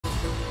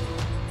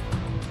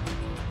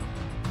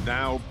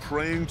Now,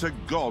 praying to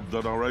God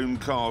that our own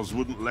cars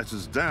wouldn't let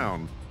us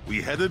down, we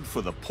headed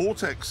for the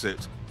port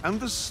exit and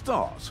the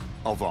start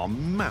of our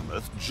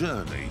mammoth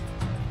journey.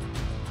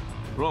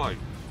 Right,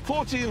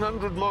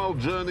 1,400-mile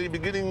journey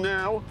beginning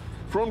now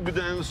from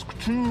Gdansk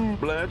to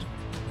Bled.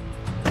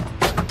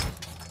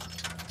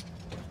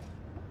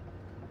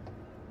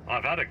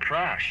 I've had a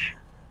crash.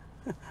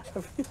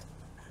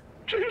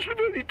 James, we've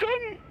only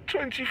done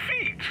 20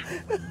 feet.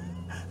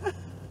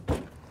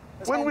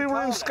 When we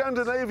were in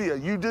Scandinavia,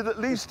 you did at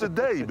least a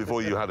day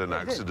before you had an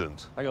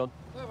accident. Hang on.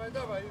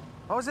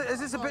 Oh, is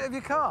this a bit of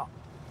your car?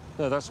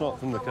 No, that's not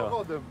from the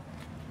car.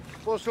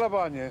 Po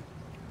szlabanie.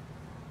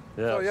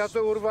 Yeah. Co, ja to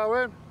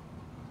urwałem?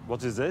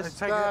 What is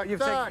this? You've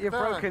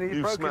broken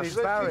his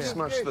barrier.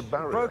 Smashed the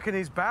barrier. Broken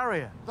his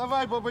barrier.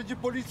 Dawaj, bo będzie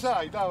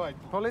policaj, dawaj.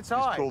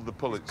 Policaj. He's called the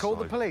police. Call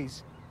the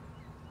police.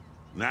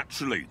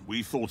 Naturally,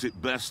 we thought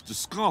it best to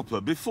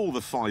scarper before the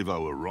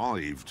 5-0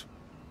 arrived.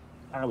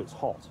 Ow, it's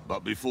hot.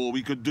 But before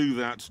we could do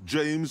that,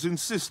 James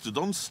insisted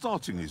on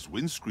starting his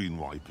windscreen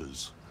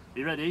wipers.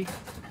 You ready?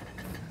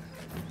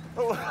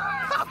 Oh.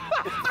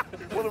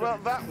 What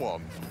about that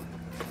one?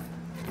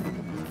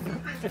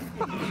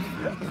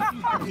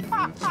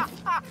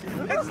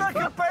 It's like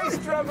a bass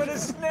drum and a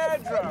snare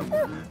drum.